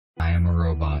I'm a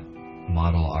robot,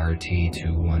 model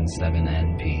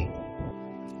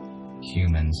RT217NP.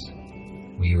 Humans,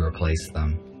 we replace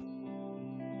them.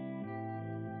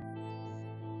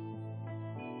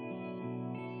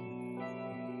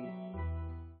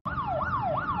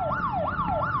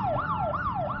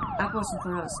 That wasn't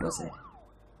for us, was it?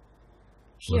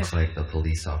 Looks like the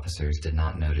police officers did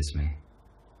not notice me.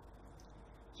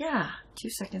 Yeah, 2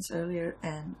 seconds earlier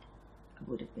and it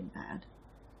would have been bad.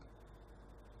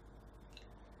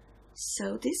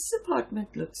 So this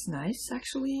apartment looks nice,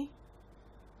 actually.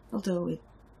 Although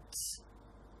it's,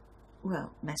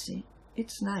 well, messy.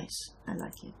 It's nice. I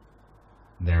like it.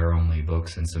 There are only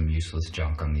books and some useless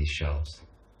junk on these shelves.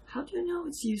 How do you know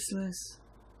it's useless?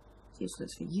 It's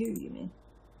useless for you mean?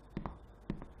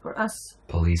 For us.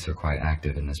 Police are quite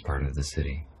active in this part of the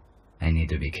city. I need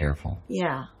to be careful.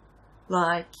 Yeah.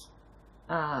 Like,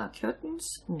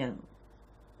 curtains? No.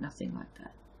 Nothing like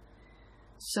that.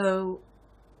 So,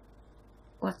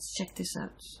 let's check this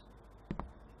out.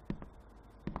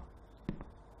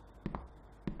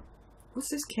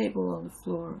 What's this cable on the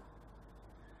floor?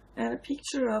 And a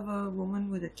picture of a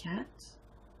woman with a cat.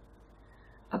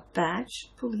 A badge,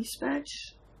 police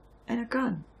badge, and a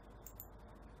gun.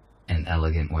 An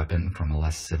elegant weapon from a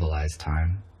less civilized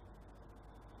time.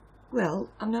 Well,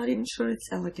 I'm not even sure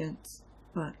it's elegant,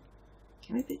 but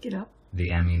can we pick it up?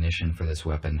 The ammunition for this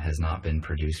weapon has not been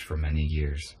produced for many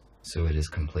years, so it is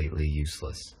completely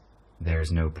useless. There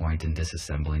is no point in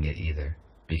disassembling it either,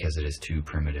 because it is too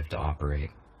primitive to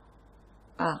operate.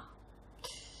 Ah,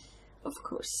 of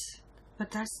course.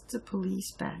 But that's the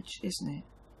police badge, isn't it?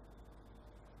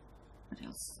 What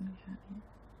else do we have here?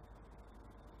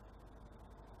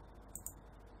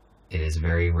 It is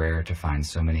very rare to find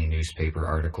so many newspaper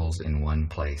articles in one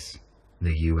place.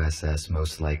 The USS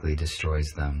most likely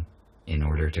destroys them in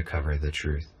order to cover the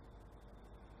truth.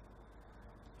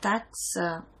 That's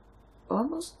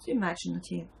almost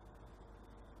imaginative.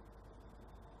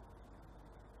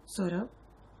 Sort of,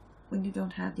 when you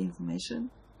don't have the information.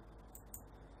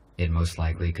 It most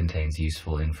likely contains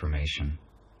useful information,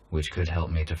 which could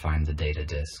help me to find the data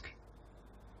disk.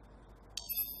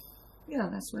 Yeah,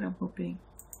 that's what I'm hoping.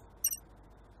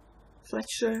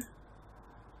 Fletcher.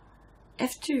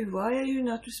 F2, why are you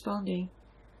not responding?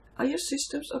 Are your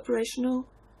systems operational?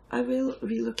 I will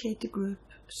relocate the group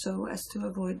so as to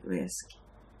avoid risk.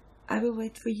 I will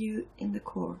wait for you in the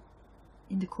core.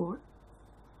 In the core?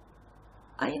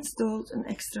 I installed an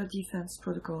extra defense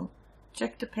protocol.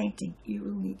 Check the painting. You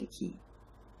will need the key.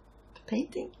 The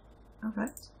painting?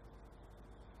 Alright.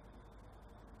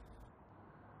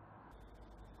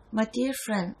 My dear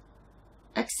friend,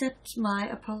 accept my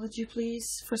apology,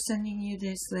 please, for sending you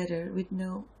this letter with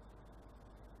no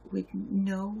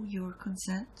your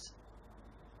consent.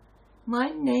 My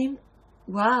name,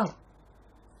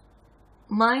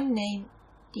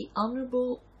 the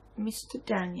Honorable Mr.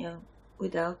 Daniel,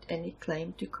 without any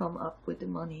claim to come up with the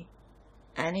money,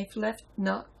 and if left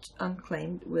not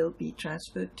unclaimed, will be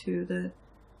transferred to the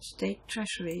State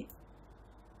Treasury.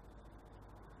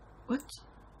 What?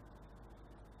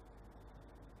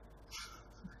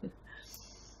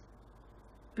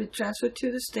 Be transferred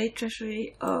to the State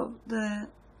Treasury of the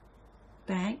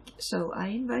bank, so I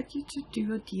invite you to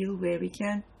do a deal where we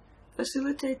can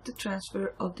facilitate the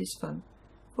transfer of this fund,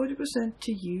 40%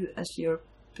 to you as your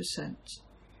percent.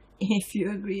 If you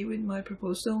agree with my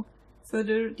proposal,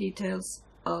 further details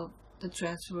of the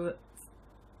transfer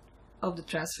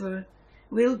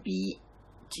will be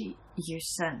to you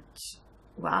sent.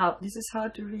 Wow, this is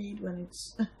hard to read when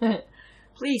it's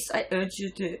please, I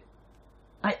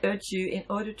urge you in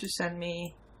order to send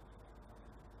me,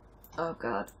 oh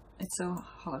god, it's so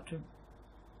hard to,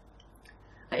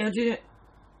 I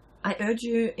urge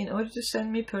you in order to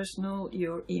send me personal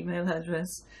your email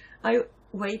address. I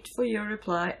wait for your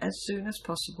reply as soon as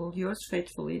possible. Yours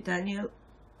faithfully, Daniel,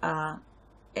 an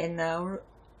hour.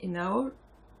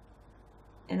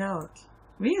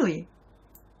 Really?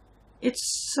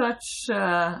 It's such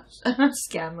a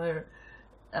scammer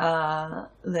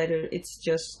letter. It's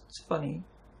just funny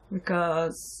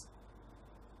because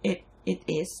it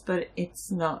is, but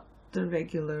it's not the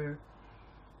regular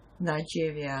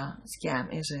Nigeria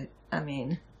scam, is it? I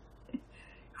mean,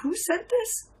 who sent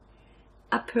this?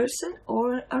 A person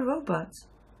or a robot?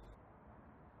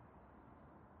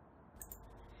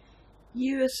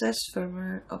 USS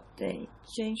firmware update.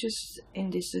 Changes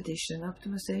in this edition.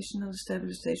 Optimization of the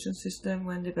stabilization system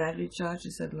when the battery charge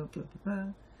is at low blah blah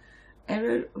blah.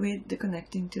 Error with the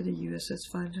connecting to the USS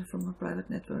finder from a private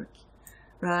network.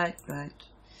 Right.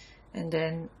 And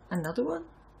then another one?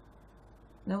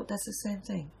 No, that's the same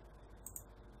thing.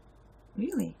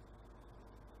 Really?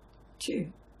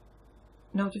 2.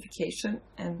 notification,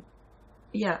 and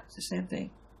yeah, it's the same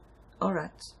thing.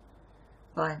 Alright,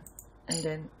 fine. And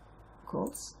then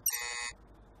calls?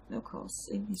 No calls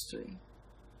in history.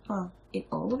 Huh, in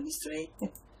all of history?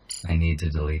 I need to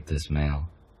delete this mail,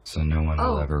 so no one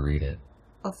will ever read it.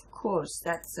 Of course,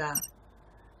 that's,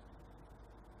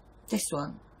 this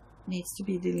one needs to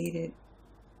be deleted.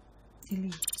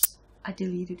 Delete. I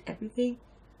deleted everything.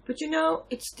 But you know,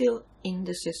 it's still in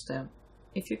the system.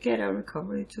 If you get a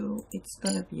recovery tool, it's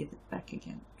gonna be back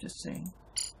again. Just saying.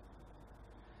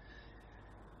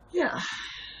 Yeah.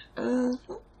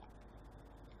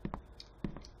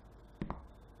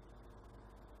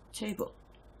 Table.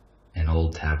 An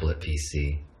old tablet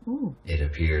PC. Ooh. It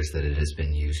appears that it has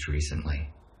been used recently.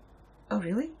 Oh,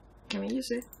 really? Can we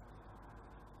use it?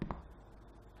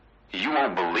 You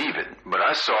won't believe it, but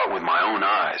I saw it with my own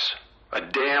eyes. A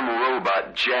damn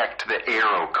robot jacked the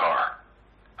aero car.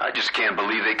 I just can't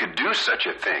believe they could do such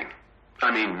a thing.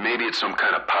 I mean, maybe it's some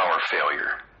kind of power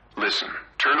failure. Listen,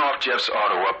 turn off Jeff's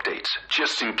auto updates,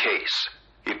 just in case.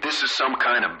 If this is some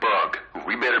kind of bug,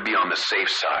 we better be on the safe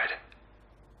side.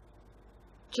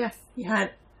 Jeff. He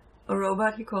had a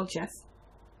robot he called Jeff.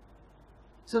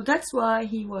 So that's why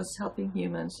he was helping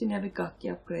humans. He never got the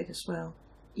upgrade as well,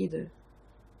 either.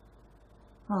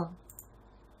 Huh.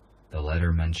 The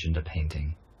letter mentioned a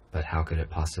painting, but how could it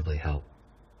possibly help?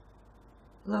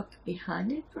 Look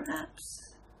behind it,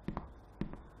 perhaps?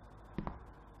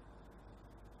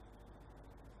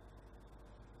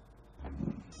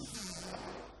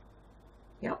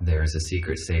 Yep. There is a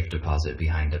secret safe deposit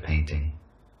behind a painting.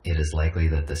 It is likely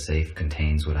that the safe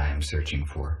contains what I am searching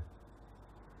for.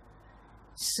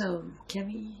 So, can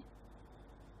we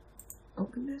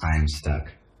open this? I am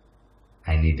stuck.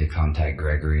 I need to contact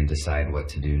Gregory and decide what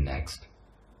to do next.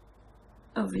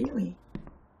 Oh, really?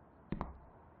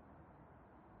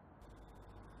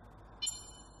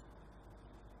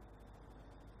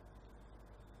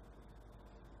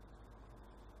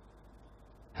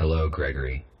 Hello,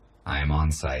 Gregory. I am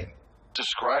on site.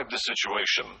 Describe the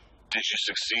situation. Did you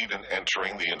succeed in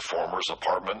entering the informer's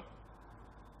apartment?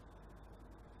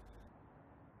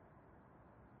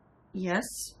 Yes,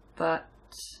 but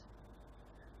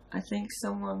I think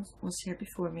someone was here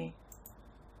before me.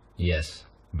 Yes,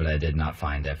 but I did not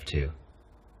find F2.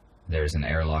 There's an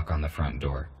airlock on the front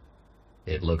door.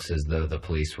 It looks as though the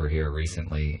police were here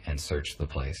recently and searched the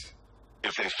place.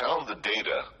 If they found the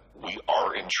data, we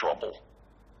are in trouble.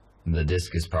 The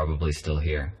disk is probably still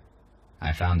here.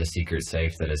 I found a secret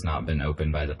safe that has not been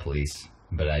opened by the police,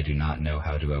 but I do not know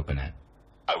how to open it.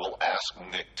 I will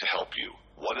ask Nick to help you.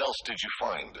 What else did you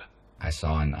find? I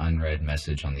saw an unread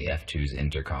message on the F2's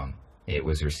intercom. It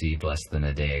was received less than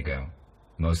a day ago,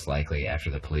 most likely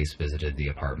after the police visited the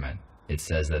apartment. It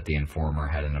says that the informer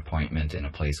had an appointment in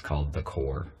a place called The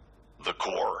Core. The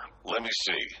Core. Let me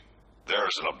see.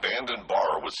 There's an abandoned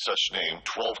bar with such name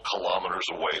 12 kilometers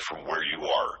away from where you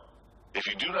are. If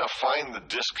you do not find the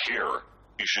disc here,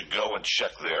 you should go and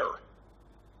check there.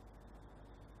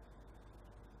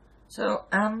 So,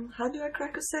 how do I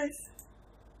crack a safe?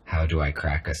 How do I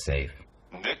crack a safe?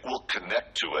 Nick will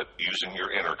connect to it using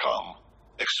your intercom,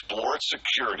 explore its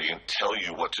security, and tell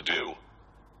you what to do.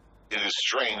 It is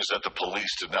strange that the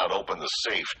police did not open the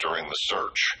safe during the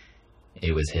search.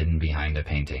 It was hidden behind a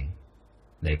painting.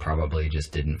 They probably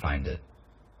just didn't find it.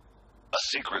 A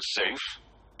secret safe?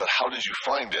 But how did you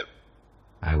find it?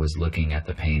 I was looking at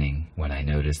the painting when I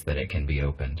noticed that it can be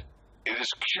opened. It is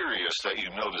curious that you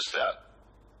noticed that.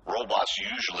 Robots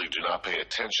usually do not pay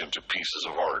attention to pieces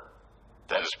of art.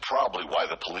 That is probably why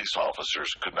the police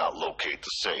officers could not locate the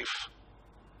safe.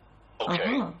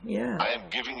 Okay, yeah. I am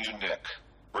giving you Nick.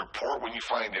 Report when you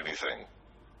find anything.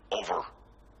 Over.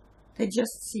 They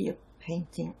just see a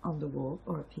painting on the wall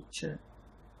or a picture.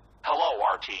 Hello,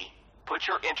 RT. Put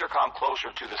your intercom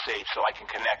closer to the safe so I can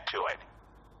connect to it.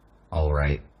 All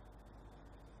right.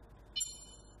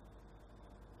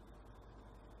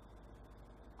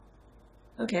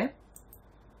 Okay.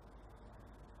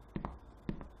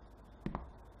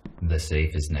 The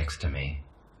safe is next to me.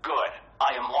 Good.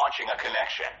 I am launching a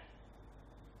connection.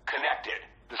 Connected.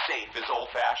 The safe is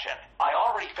old-fashioned. I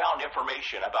already found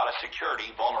information about a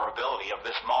security vulnerability of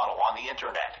this model on the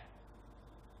internet.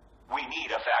 We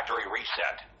need a factory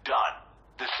reset. Done.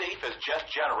 The safe has just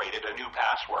generated a new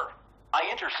password. I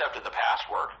intercepted the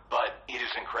password, but it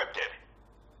is encrypted.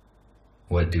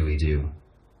 What do we do?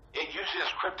 It uses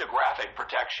cryptographic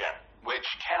protection, which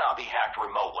cannot be hacked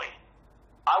remotely.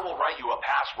 I will write you a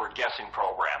password guessing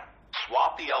program.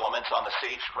 Swap the elements on the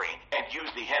safe screen and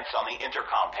use the hints on the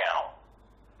intercom panel.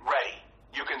 Ready.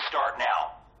 You can start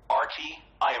now. RT,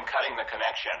 I am cutting the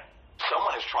connection.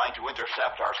 Someone is trying to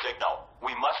intercept our signal.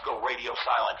 We must go radio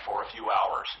silent for a few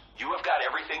hours. You have got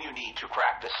everything you need to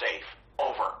crack the safe.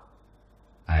 Over.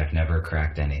 I have never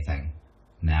cracked anything.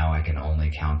 Now I can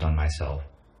only count on myself.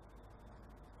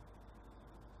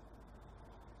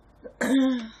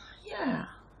 Yeah.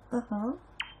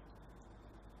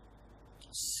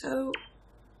 So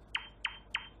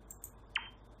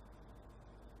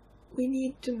we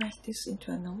need to make this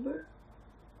into a number.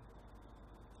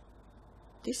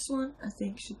 This one I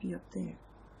think should be up there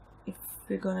if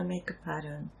we're gonna make a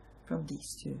pattern from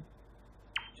these two.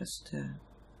 Just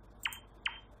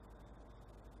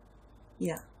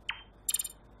yeah,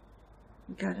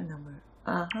 we got a number.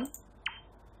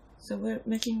 So we're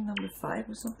making number 5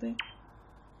 or something.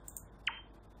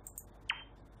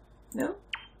 No,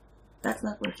 that's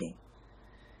not working.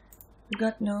 We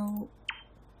got no,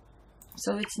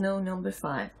 so it's no number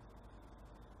 5.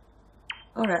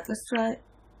 Alright, let's try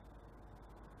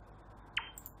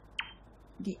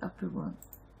the upper one.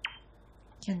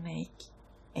 Can make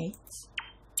 8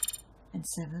 and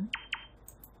 7.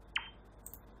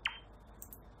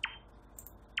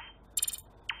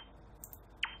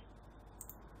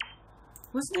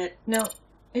 Wasn't it? No,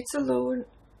 it's a lower,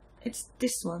 it's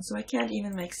this one, so I can't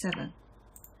even make 7.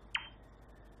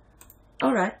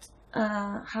 Alright,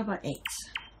 how about 8?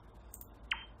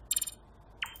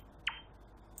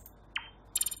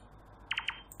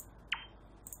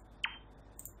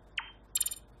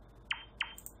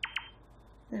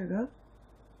 There we go.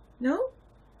 No?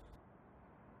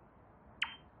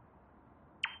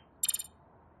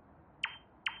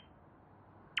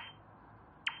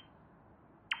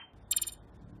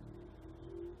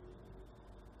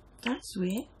 That's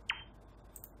weird.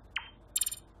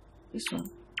 This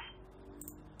one.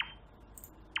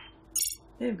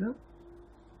 There we go.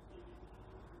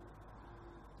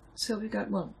 So we got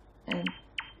 1. And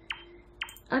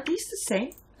are these the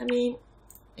same? I mean,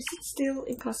 is it still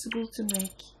impossible to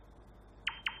make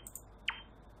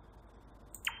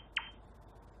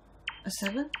a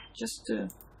 7? Just to...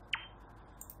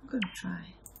 I'm gonna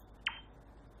try.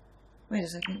 Wait a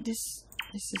second. This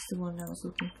is the one I was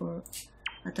looking for.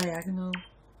 A diagonal.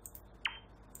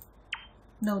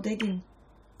 No, they didn't.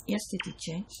 Yes, they did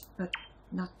change, but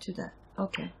not to that.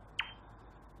 Okay.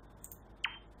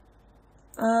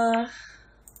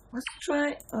 Let's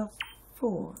try a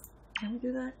 4. Can we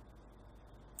do that?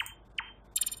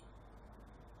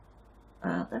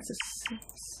 That's a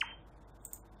 6.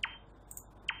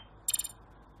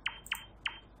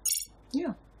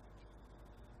 Yeah.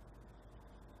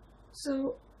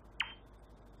 So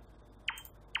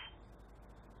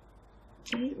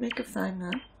can we make a 5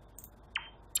 now?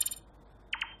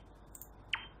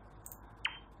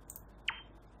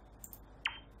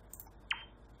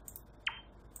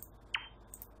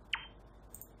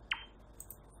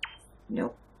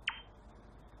 Nope.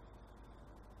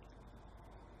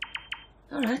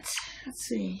 Alright, let's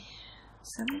see.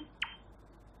 7?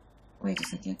 Wait a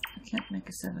second, I can't make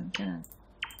a 7, can I?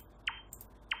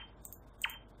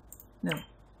 No.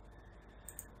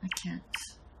 I can't.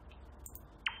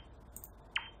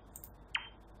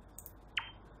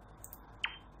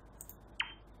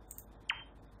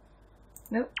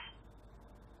 Nope.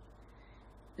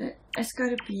 It's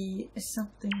gotta be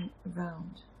something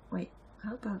round. Wait,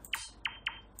 how about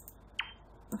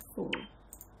a 4?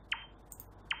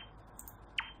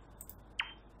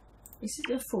 Is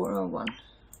it a 4 or 1?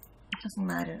 It doesn't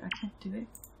matter, I can't do it.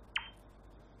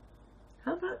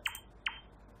 How about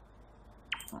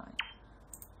 5?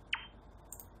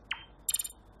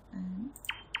 And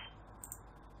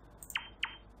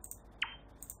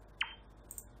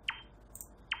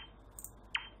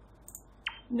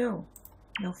no,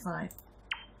 no 5.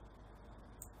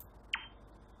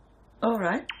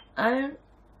 Alright, I'm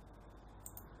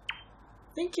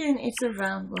thinking it's a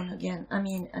round one again. I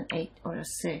mean an 8 or a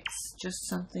 6. Just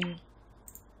something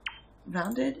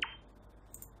rounded.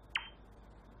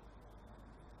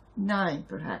 9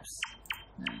 perhaps.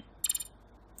 9.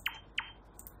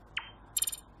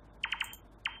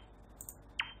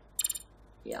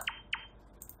 Yeah.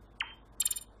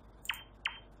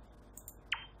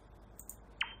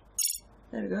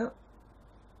 There we go.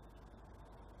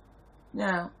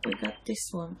 Now, we got this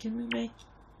one. Can we make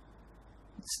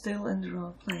it still in the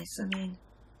wrong place? I mean,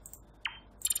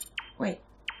 wait.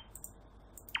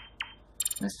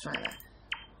 Let's try that.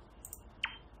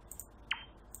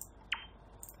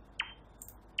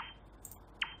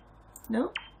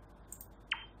 No?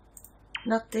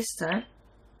 Not this time.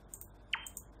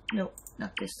 No,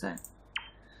 not this time.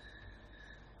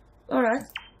 Alright.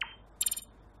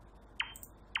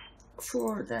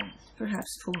 4 then.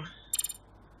 Perhaps 4.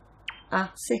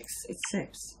 Ah, 6. It's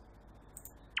 6.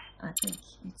 I think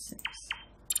it's 6.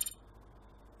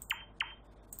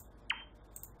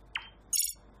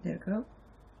 There we go.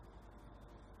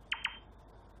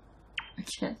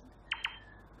 Okay.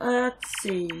 Let's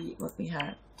see what we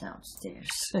have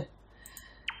downstairs.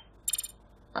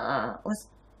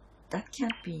 That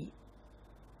can't be.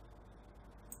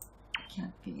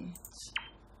 Can't be it.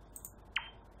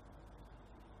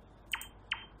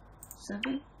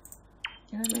 7?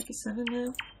 Can I make it 7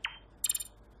 now?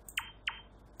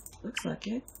 Looks like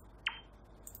it.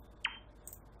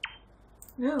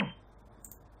 No.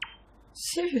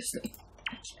 Seriously,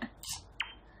 I can't.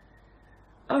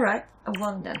 Alright, a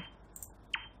 1 then.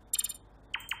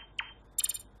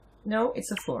 No,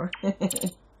 it's a 4.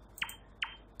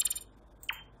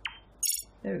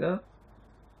 There we go.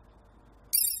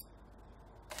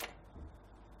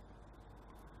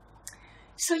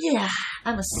 So yeah,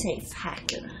 I'm a safe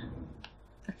hacker.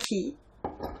 A key.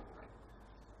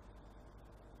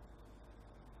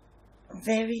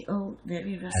 Very old,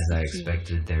 very rusty. As I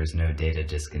expected, there's no data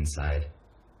disk inside,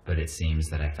 but it seems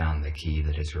that I found the key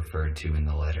that is referred to in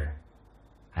the letter.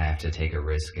 I have to take a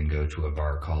risk and go to a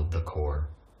bar called The Core,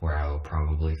 where I will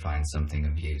probably find something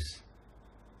of use.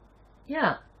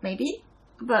 Yeah, maybe.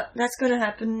 But that's gonna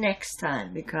happen next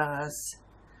time, because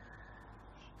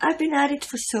I've been at it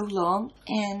for so long,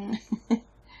 and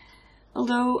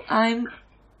although I'm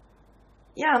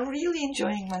really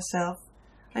enjoying myself.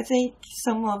 I think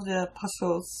some of the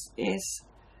puzzles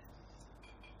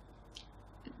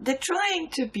they're trying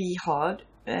to be hard.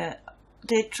 They're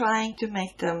trying to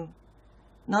make them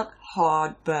not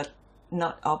hard, but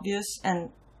not obvious.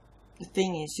 And the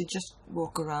thing is, you just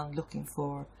walk around looking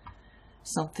for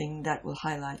something that will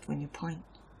highlight when you point,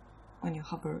 when you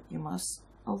hover your mouse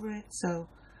over it. So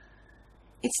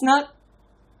it's not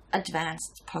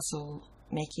advanced puzzle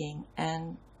making,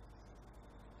 and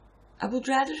I would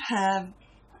rather have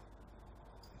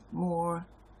more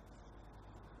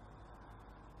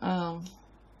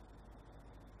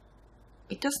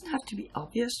it doesn't have to be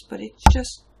obvious, but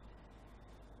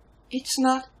it's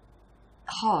not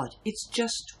hard. It's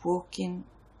just walking,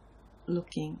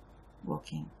 looking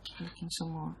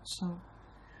some more. So,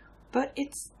 but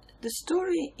the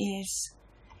story is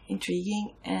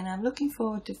intriguing, and I'm looking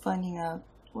forward to finding out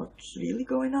what's really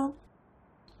going on.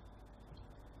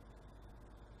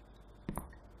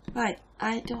 Right,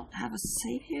 I don't have a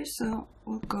save here, so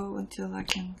we'll go until I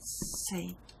can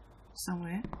save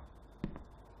somewhere.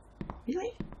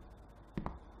 Really?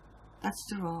 That's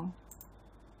the wrong.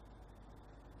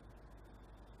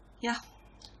 Yeah,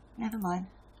 never mind.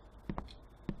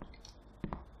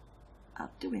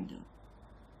 Out the window.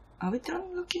 Are we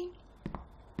done looking?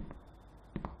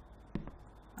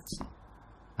 Let's see.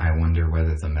 I wonder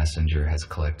whether the messenger has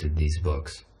collected these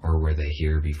books, or were they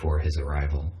here before his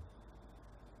arrival.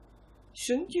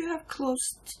 Shouldn't you have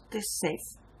closed this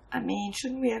safe? I mean,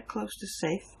 shouldn't we have closed the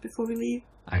safe before we leave?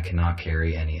 I cannot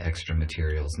carry any extra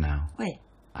materials now. Wait.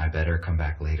 I better come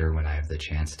back later when I have the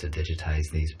chance to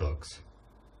digitize these books.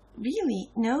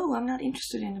 Really? No, I'm not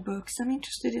interested in the books. I'm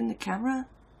interested in the camera,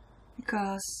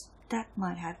 because that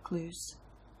might have clues.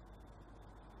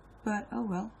 But, oh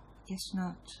well, guess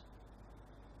not.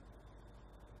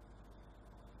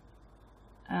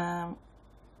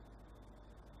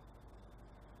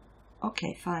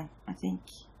 Okay, fine. I think...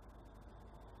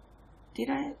 Did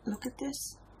I look at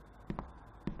this?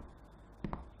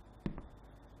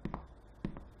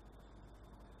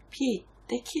 Pete,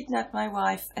 they kidnapped my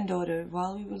wife and daughter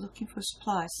while we were looking for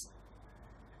supplies.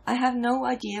 I have no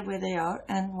idea where they are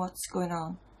and what's going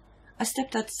on. I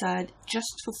stepped outside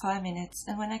just for 5 minutes,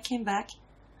 and when I came back,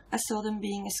 I saw them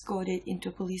being escorted into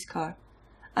a police car.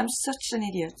 I'm such an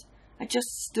idiot. I just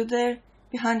stood there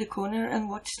behind the corner and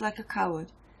watched like a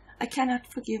coward. I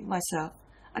cannot forgive myself.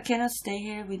 I cannot stay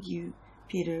here with you,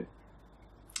 Peter.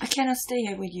 I cannot stay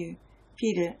here with you.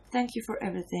 Peter, thank you for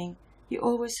everything. You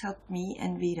always helped me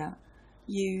and Vida.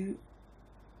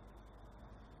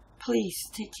 Please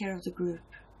take care of the group.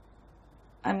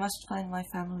 I must find my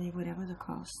family, whatever the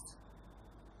cost.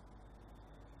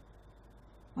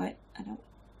 What? I don't...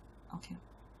 Okay.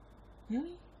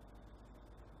 Really?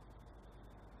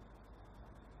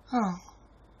 Huh.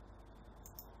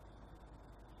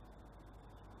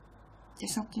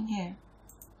 There's something here.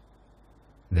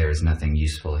 There is nothing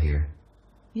useful here.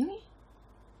 Really?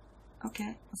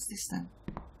 Okay, what's this then?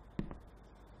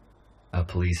 A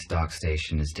police dock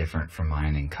station is different from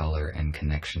mine in color and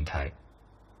connection type.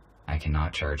 I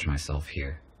cannot charge myself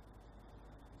here.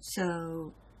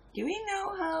 So, do we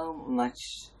know how much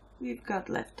we've got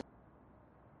left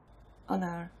on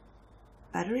our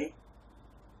battery?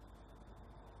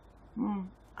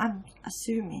 I'm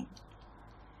assuming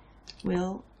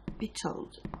we'll be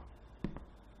told.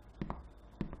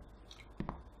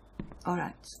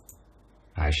 Alright.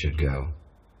 I should go.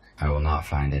 I will not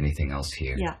find anything else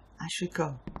here. Yeah, I should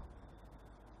go.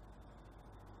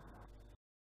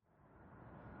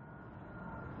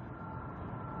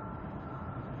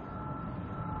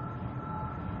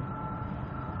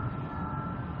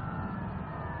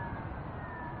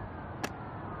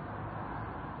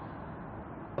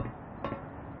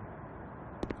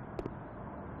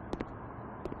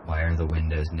 Why are the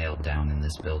windows nailed down in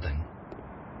this building?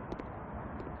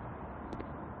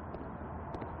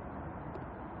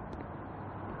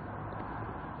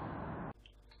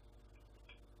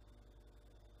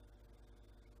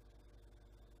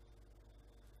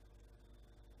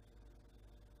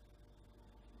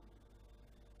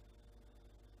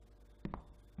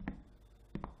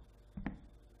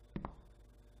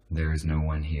 There is no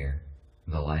one here.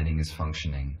 The lighting is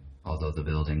functioning, although the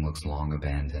building looks long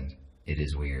abandoned. It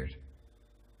is weird.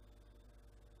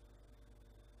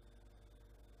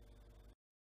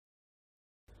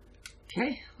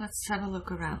 Okay, let's have a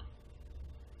look around.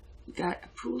 We got a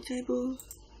pool table.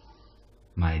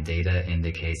 My data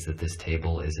indicates that this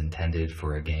table is intended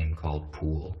for a game called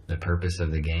Pool. The purpose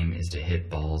of the game is to hit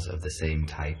balls of the same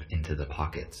type into the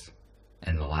pockets,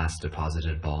 and the last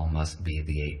deposited ball must be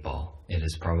the 8-ball. It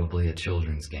is probably a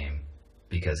children's game,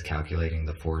 because calculating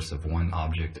the force of one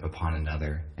object upon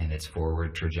another and its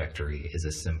forward trajectory is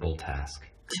a simple task.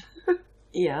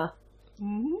 Yeah.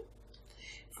 Mm-hmm.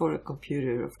 For a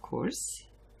computer, of course.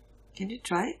 Can you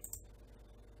try it?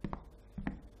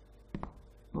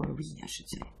 Or we, I should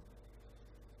say.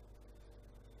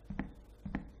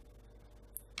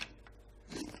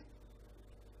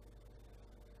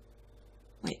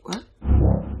 Wait, what?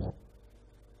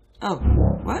 Oh,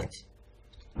 what?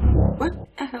 What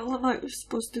the hell am I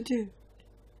supposed to do?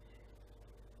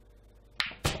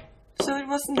 So it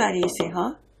wasn't that easy,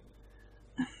 huh?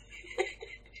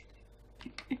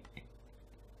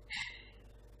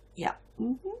 Yeah.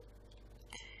 Mm-hmm.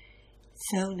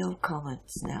 So no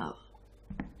comments now.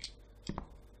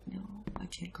 No, I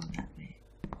can't go that way.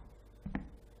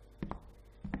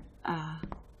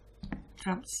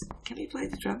 Drums. Can we play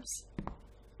the drums?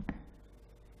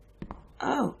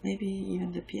 Oh, maybe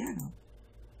even the piano.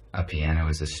 A piano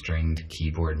is a stringed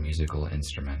keyboard musical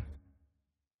instrument.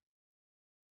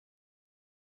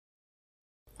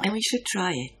 And we should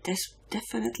try it.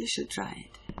 Definitely should try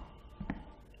it.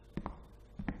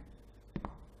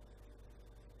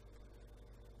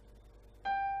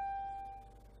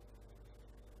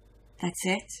 That's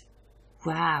it?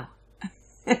 Wow.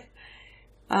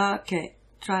 Okay,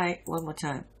 try it one more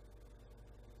time.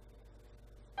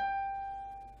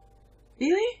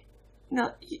 Really?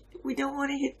 No, we don't want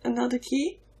to hit another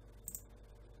key?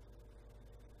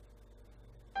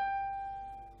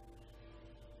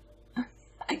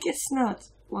 I guess not.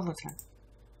 One more time.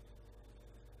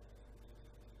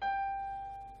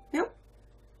 Nope.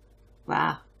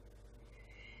 Wow.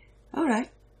 Alright.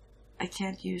 I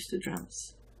can't use the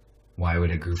drums. Why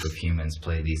would a group of humans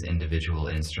play these individual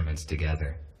instruments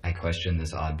together? I question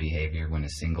this odd behavior when a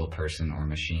single person or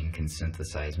machine can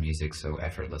synthesize music so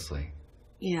effortlessly.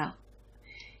 Yeah.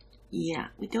 Yeah,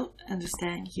 we don't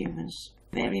understand humans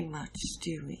very much,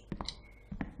 do we?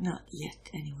 Not yet,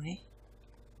 anyway.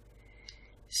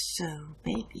 So,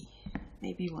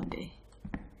 maybe one day.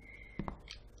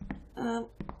 Oh.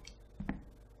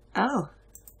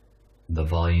 The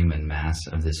volume and mass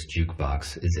of this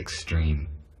jukebox is extreme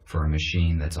for a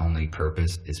machine that's only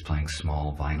purpose is playing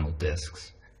small vinyl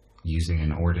discs. Using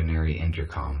an ordinary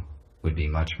intercom would be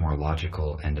much more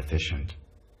logical and efficient.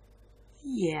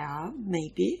 Yeah,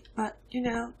 maybe, but you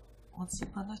know, once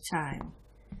upon a time,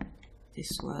 this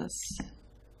was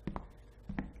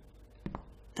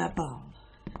the bomb.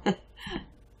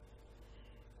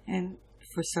 And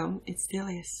for some, it still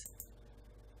is.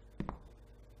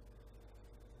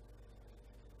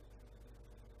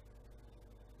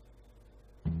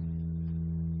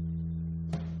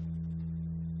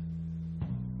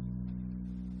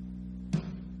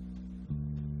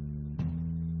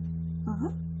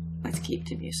 Let's keep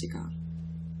the music on.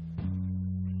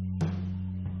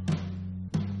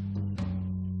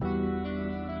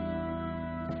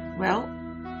 Well,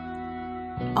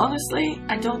 honestly,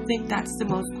 I don't think that's the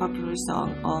most popular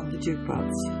song on the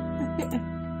jukebox.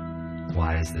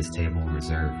 Why is this table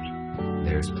reserved?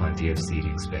 There's plenty of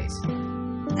seating space.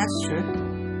 That's true.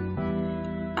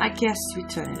 I guess we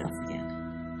turn it off again.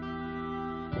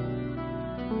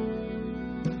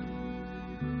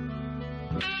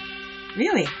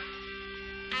 Really?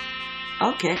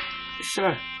 Okay,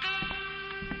 sure.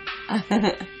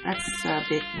 That's a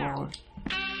bit more.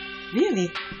 Really?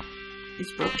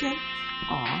 It's broken?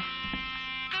 Aw.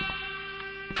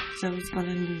 So it's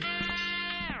gonna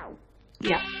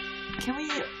Yeah. Can we...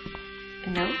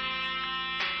 No?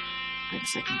 Wait a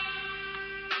second.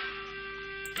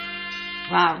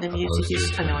 Wow, the A music poster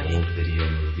is to an annoying. old video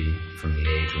movie from the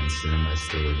age when cinema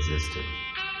still existed.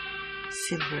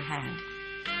 Silver hand.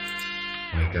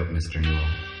 Wake up, Mr. Newell.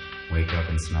 Wake up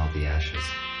and smell the ashes.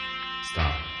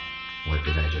 Stop. What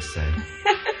did I just say?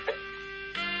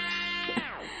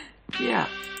 Yeah.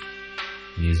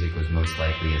 Music was most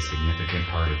likely a significant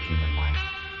part of human life.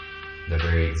 The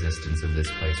very existence of this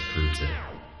place proves it.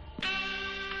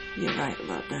 You're right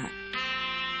about that.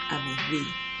 I mean, we.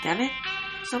 Damn it.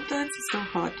 Sometimes it's so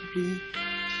hard to be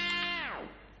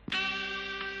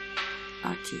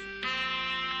arty.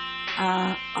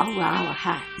 Oh wow, a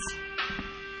hat.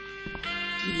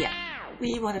 Yeah,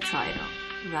 we want to try it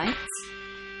on, right?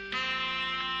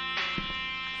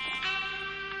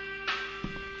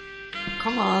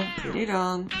 Come on, put it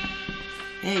on.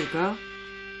 There you go.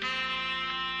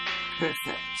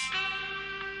 Perfect.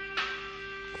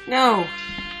 No!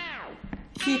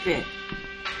 Keep it.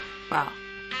 Wow.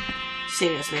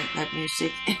 Seriously, that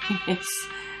music is...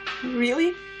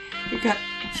 Really? You got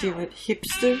into a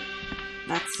hipster?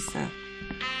 That's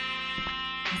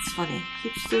funny.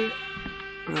 Hipster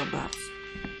robots.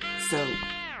 So,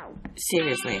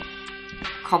 seriously.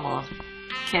 Come on.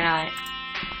 Can I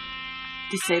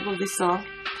disable this song,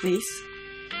 please?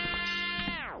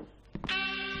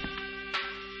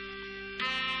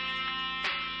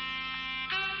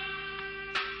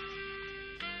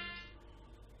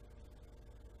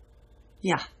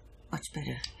 Yeah, much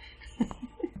better.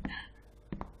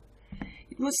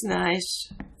 It was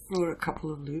nice for a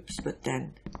couple of loops, but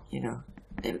then,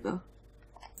 there we go.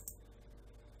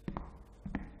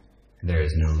 There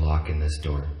is no lock in this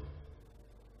door.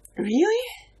 Really?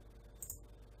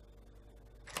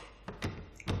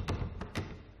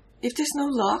 If there's no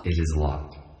lock? It is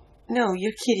locked. No,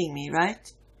 you're kidding me, right?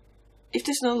 If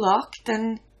there's no lock,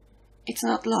 then it's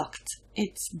not locked.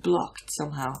 It's blocked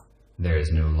somehow. There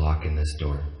is no lock in this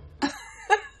door.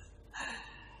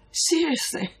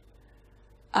 Seriously?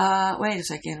 Wait a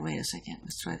second.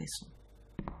 Let's try this one.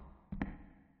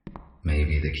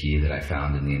 Maybe the key that I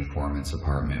found in the informant's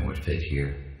apartment would fit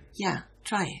here. Yeah,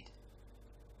 try it.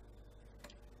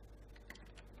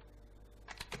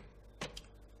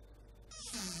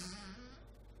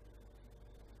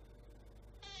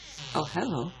 Oh,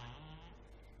 hello.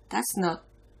 That's not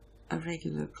a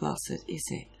regular closet, is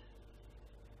it?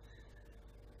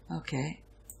 Okay.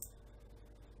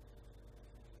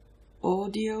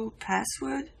 Audio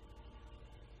password?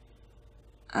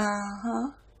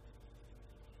 Uh-huh.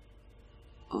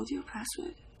 Audio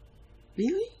password?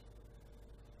 Really?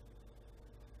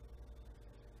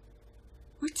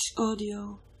 Which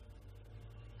audio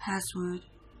password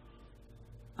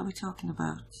are we talking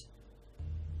about?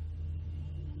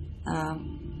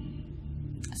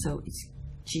 So it's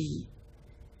G.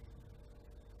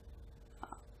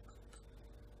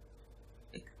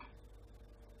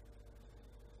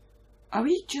 Are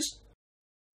we just...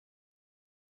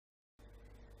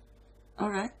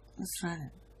 Alright, let's try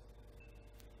it.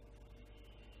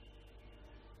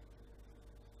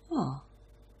 Oh.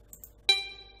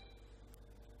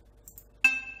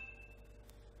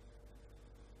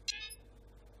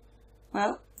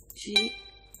 Well, G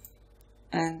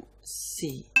and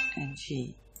C and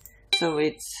G. So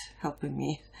it's helping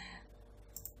me.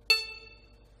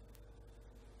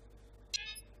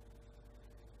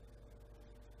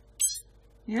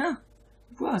 Yeah,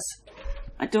 it was.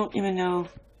 I don't even know.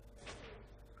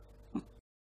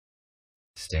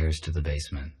 Stairs to the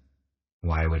basement.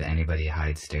 Why would anybody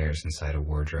hide stairs inside a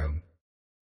wardrobe?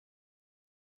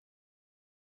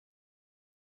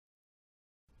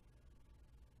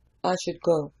 I should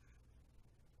go.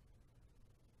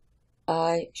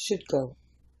 I should go.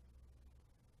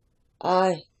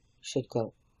 I should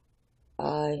go.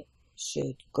 I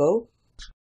should go.